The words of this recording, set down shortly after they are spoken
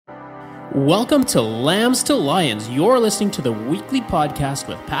Welcome to Lambs to Lions. You're listening to the weekly podcast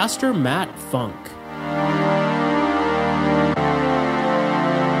with Pastor Matt Funk.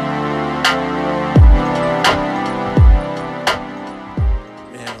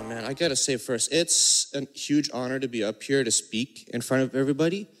 Man, I gotta say first, it's a huge honor to be up here to speak in front of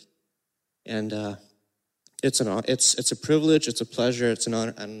everybody. And it's a privilege, it's a pleasure, it's an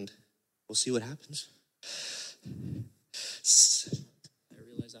honor, and we'll see what happens. I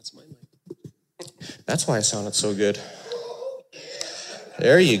realize that's my mic. That's why I sounded so good.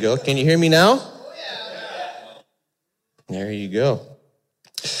 There you go. Can you hear me now? There you go.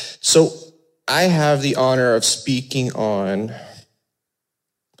 So I have the honor of speaking on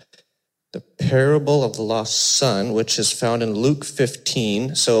the parable of the lost son, which is found in Luke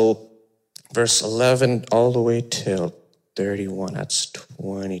 15. So verse 11 all the way till 31. That's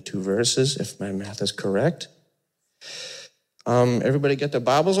 22 verses, if my math is correct. Everybody get their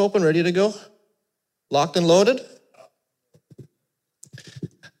Bibles open, ready to go? Locked and loaded?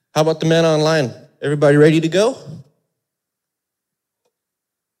 How about the men online? Everybody ready to go?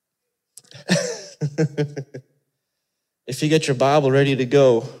 If you get your Bible ready to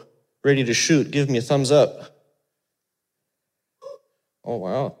go, ready to shoot, give me a thumbs up. Oh,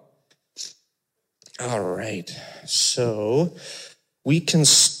 wow. All right. So we can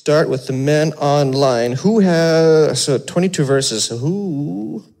start with the men online. Who has, 22 verses.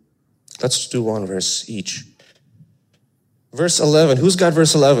 Let's do one verse each. Verse 11. Who's got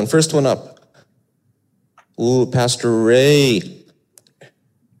verse 11? First one up. Ooh, Pastor Ray.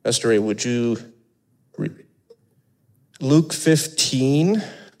 Pastor Ray, would you read? Luke 15,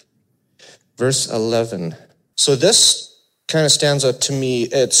 verse 11. So this kind of stands out to me.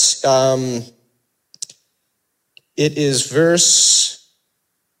 It is verse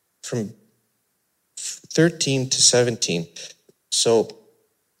from 13 to 17. So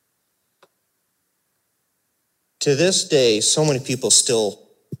to this day, so many people still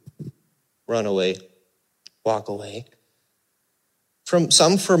run away, walk away.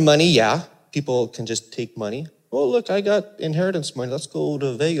 Some for money, yeah. People can just take money. Oh, look, I got inheritance money. Let's go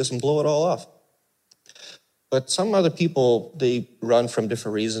to Vegas and blow it all off. But some other people, they run from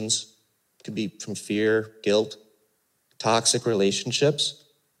different reasons. It could be from fear, guilt, toxic relationships.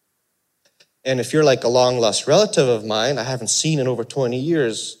 And if you're like a long-lost relative of mine, I haven't seen in over 20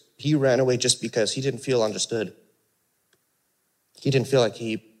 years, he ran away just because he didn't feel understood. He didn't feel like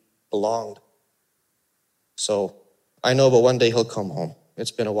he belonged. So I know, but one day he'll come home. It's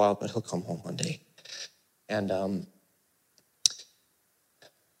been a while, but he'll come home one day. And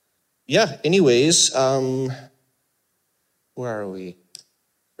anyways, where are we?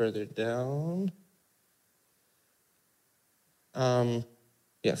 Further down.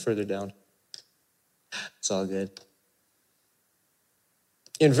 Further down. It's all good.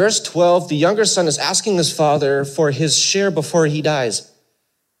 In verse 12, the younger son is asking his father for his share before he dies.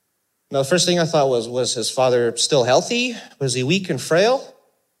 Now, the first thing I thought was his father still healthy? Was he weak and frail?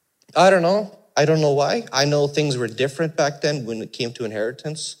 I don't know. I don't know why. I know things were different back then when it came to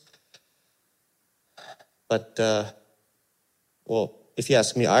inheritance. But, if you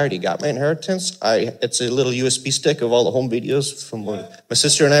ask me, I already got my inheritance. It's a little USB stick of all the home videos from when my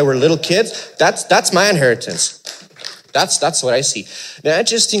sister and I were little kids. That's my inheritance. That's what I see. Now,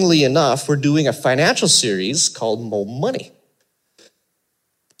 interestingly enough, we're doing a financial series called Mo Money.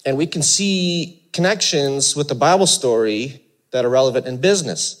 And we can see connections with the Bible story that are relevant in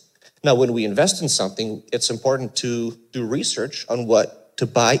business. Now, when we invest in something, it's important to do research on what to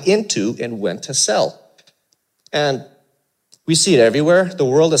buy into and when to sell. And we see it everywhere. The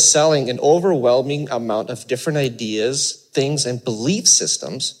world is selling an overwhelming amount of different ideas, things, and belief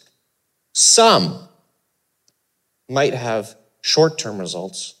systems. Some might have short-term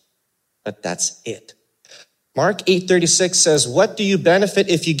results, but that's it. Mark 8:36 says, "What do you benefit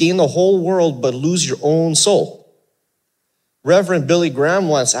if you gain the whole world but lose your own soul?" Reverend Billy Graham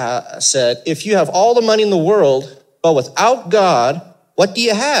once said, "If you have all the money in the world, but without God, what do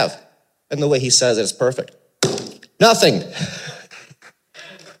you have?" And the way he says it is perfect. Nothing.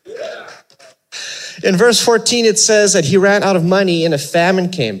 In verse 14, it says that he ran out of money and a famine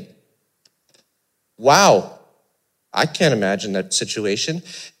came. Wow. I can't imagine that situation.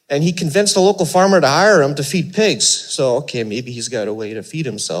 And he convinced a local farmer to hire him to feed pigs. So, okay, maybe he's got a way to feed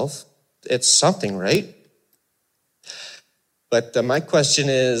himself. It's something, right? But my question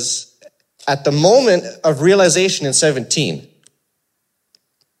is, at the moment of realization in 17,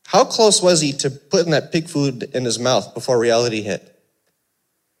 how close was he to putting that pig food in his mouth before reality hit?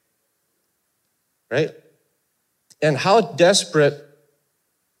 Right? And how desperate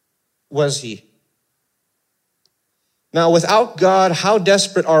was he? Now, without God, how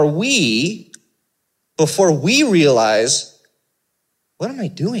desperate are we before we realize, what am I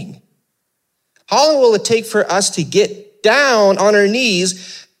doing? How long will it take for us to get down on our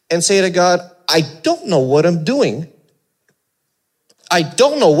knees and say to God, I don't know what I'm doing. I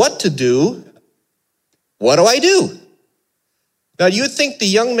don't know what to do. What do I do? Now, you would think the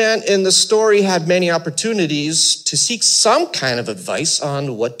young man in the story had many opportunities to seek some kind of advice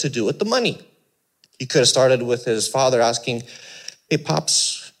on what to do with the money. He could have started with his father asking, hey,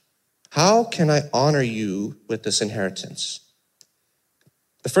 Pops, how can I honor you with this inheritance?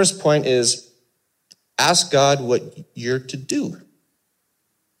 The first point is, ask God what you're to do.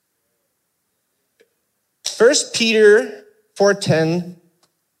 1 Peter 4:10,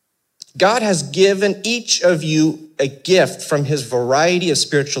 God has given each of you a gift from his variety of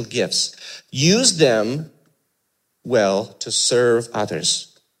spiritual gifts. Use them well to serve others.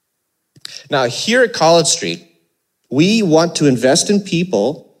 Now, here at College Street, we want to invest in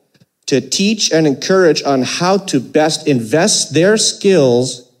people to teach and encourage on how to best invest their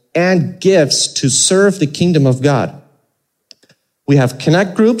skills and gifts to serve the kingdom of God. We have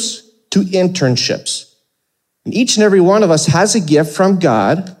connect groups to internships. And each and every one of us has a gift from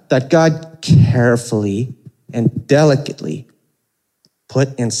God that God carefully and delicately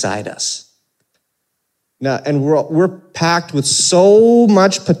put inside us. Now, and we're packed with so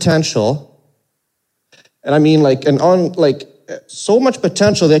much potential. And I mean so much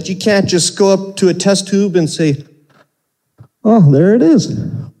potential that you can't just go up to a test tube and say, oh, there it is.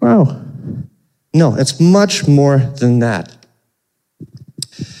 Wow. No, it's much more than that.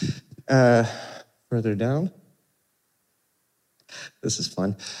 Further down. This is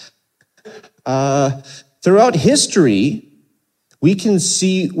fun. Throughout history, we can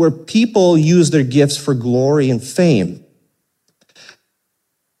see where people use their gifts for glory and fame,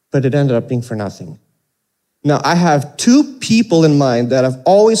 but it ended up being for nothing. Now, I have two people in mind that I've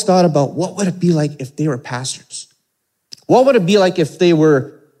always thought about what would it be like if they were pastors? What would it be like if they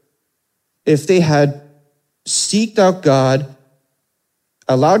had seeked out God,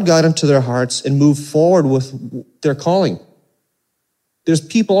 allowed God into their hearts, and moved forward with their calling? There's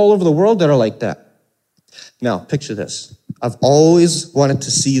people all over the world that are like that. Now, picture this. I've always wanted to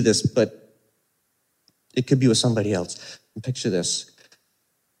see this, but it could be with somebody else. Picture this.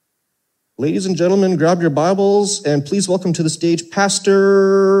 Ladies and gentlemen, grab your Bibles and please welcome to the stage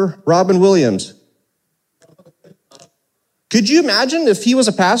Pastor Robin Williams. Could you imagine if he was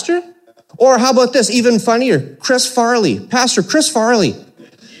a pastor? Or how about this, even funnier, Chris Farley, Pastor Chris Farley.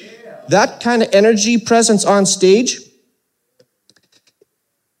 Yeah. That kind of energy, presence on stage.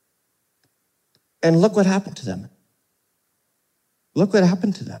 And look what happened to them. Look what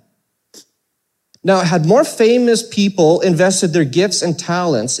happened to them. Now, had more famous people invested their gifts and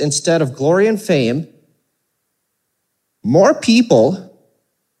talents instead of glory and fame, heaven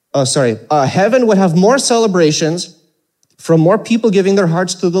would have more celebrations from more people giving their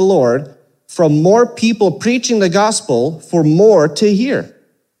hearts to the Lord, from more people preaching the gospel for more to hear.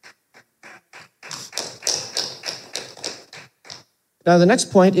 Now, the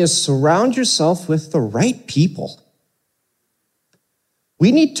next point is surround yourself with the right people.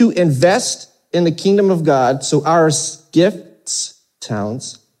 We need to invest in the kingdom of God so our gifts,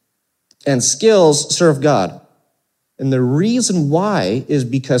 talents, and skills serve God. And the reason why is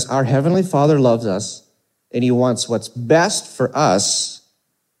because our Heavenly Father loves us and He wants what's best for us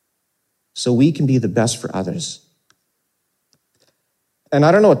so we can be the best for others. And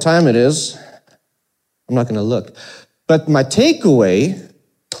I don't know what time it is. I'm not going to look. But my takeaway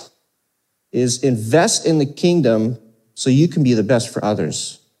is invest in the kingdom so you can be the best for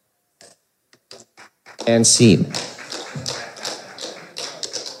others. And scene.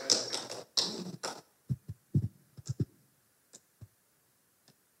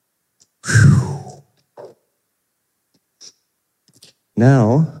 Whew.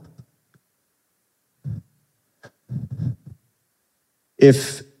 Now,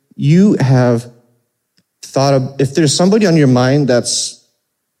 if you have if there's somebody on your mind that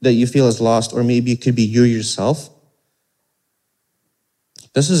you feel is lost, or maybe it could be you yourself,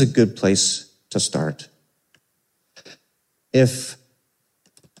 this is a good place to start. If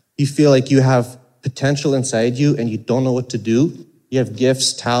you feel like you have potential inside you and you don't know what to do, you have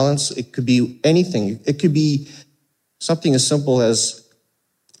gifts, talents, it could be anything. It could be something as simple as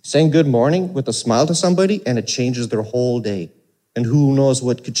saying good morning with a smile to somebody and it changes their whole day. And who knows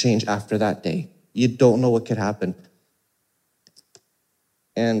what could change after that day. You don't know what could happen.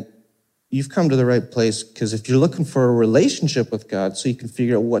 And you've come to the right place, because if you're looking for a relationship with God so you can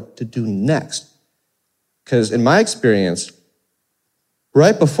figure out what to do next, because in my experience,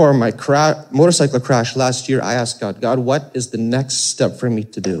 Right before my motorcycle crash last year, I asked God, what is the next step for me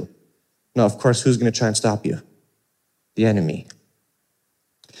to do? Now, of course, who's going to try and stop you? The enemy.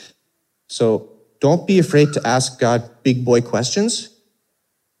 So don't be afraid to ask God big boy questions,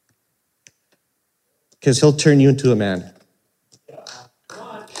 because he'll turn you into a man.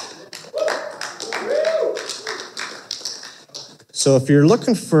 So if you're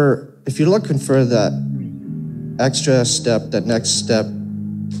looking for that extra step, that next step,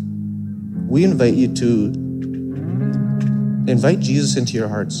 we invite you to invite Jesus into your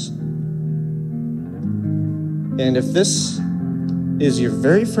hearts. And if this is your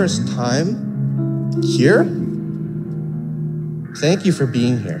very first time here, thank you for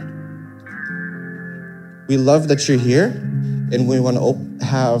being here. We love that you're here, and we want to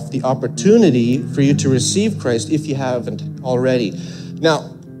have the opportunity for you to receive Christ if you haven't already.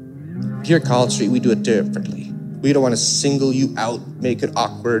 Now, here at College Street, we do it differently. We don't want to single you out, make it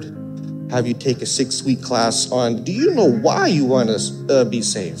awkward, have you take a 6-week class on, do you know why you want to be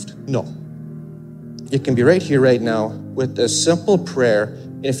saved? No. It can be right here, right now, with a simple prayer.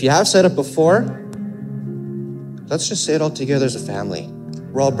 And if you have said it before, let's just say it all together as a family.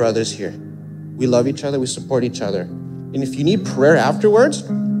 We're all brothers here. We love each other, we support each other. And if you need prayer afterwards,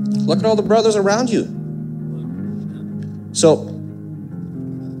 look at all the brothers around you. So,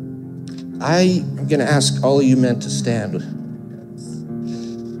 I am going to ask all of you men to stand.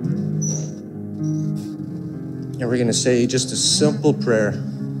 And we're going to say just a simple prayer.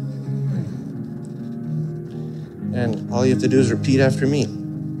 And all you have to do is repeat after me.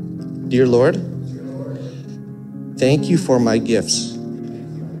 Dear Lord, thank you for my gifts,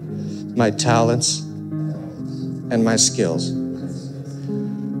 my talents, and my skills.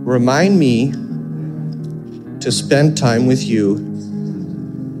 Remind me to spend time with you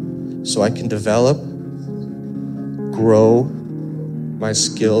so I can develop, grow my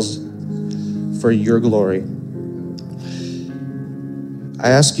skills for your glory. I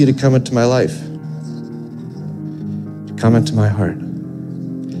ask you to come into my life, to come into my heart.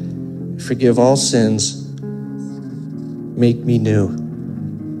 Forgive all sins, make me new.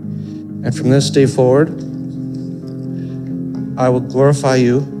 And from this day forward, I will glorify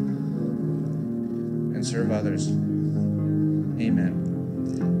you and serve others. Amen.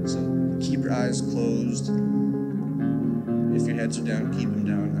 So keep your eyes closed. If your heads are down, keep them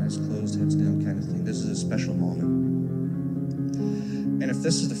down. Eyes closed, heads down kind of thing. This is a special moment. And if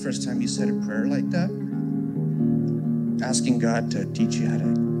this is the first time you said a prayer like that, asking God to teach you how to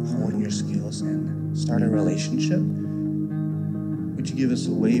hone your skills and start a relationship, would you give us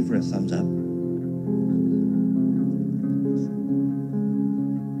a wave or a thumbs up?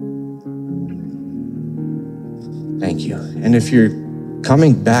 Thank you. And if you're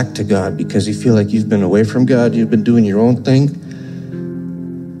coming back to God because you feel like you've been away from God, you've been doing your own thing,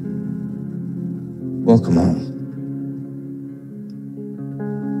 welcome home.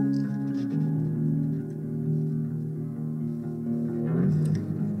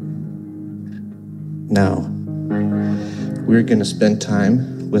 Now, we're going to spend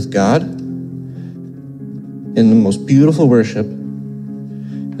time with God in the most beautiful worship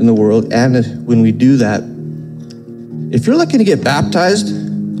in the world. And when we do that, if you're looking to get baptized,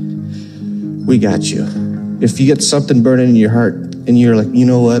 we got you. If you get something burning in your heart and you're like, you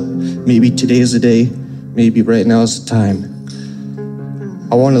know what, maybe today's the day, maybe right now is the time.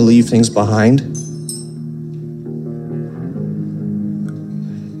 I want to leave things behind.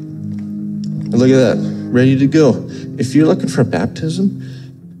 Look at that, ready to go. If you're looking for baptism,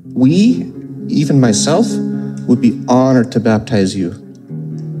 we, even myself, would be honored to baptize you.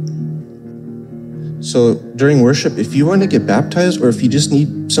 So during worship, if you want to get baptized or if you just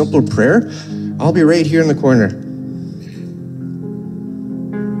need simple prayer, I'll be right here in the corner.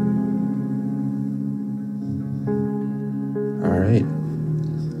 All right.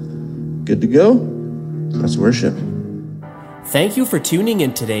 Good to go? Let's worship. Thank you for tuning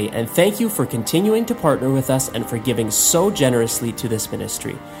in today, and thank you for continuing to partner with us and for giving so generously to this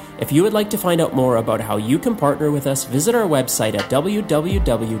ministry. If you would like to find out more about how you can partner with us, visit our website at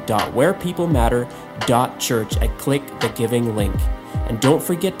www.wherepeoplematter.church and click the giving link. And don't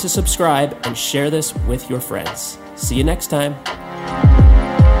forget to subscribe and share this with your friends. See you next time.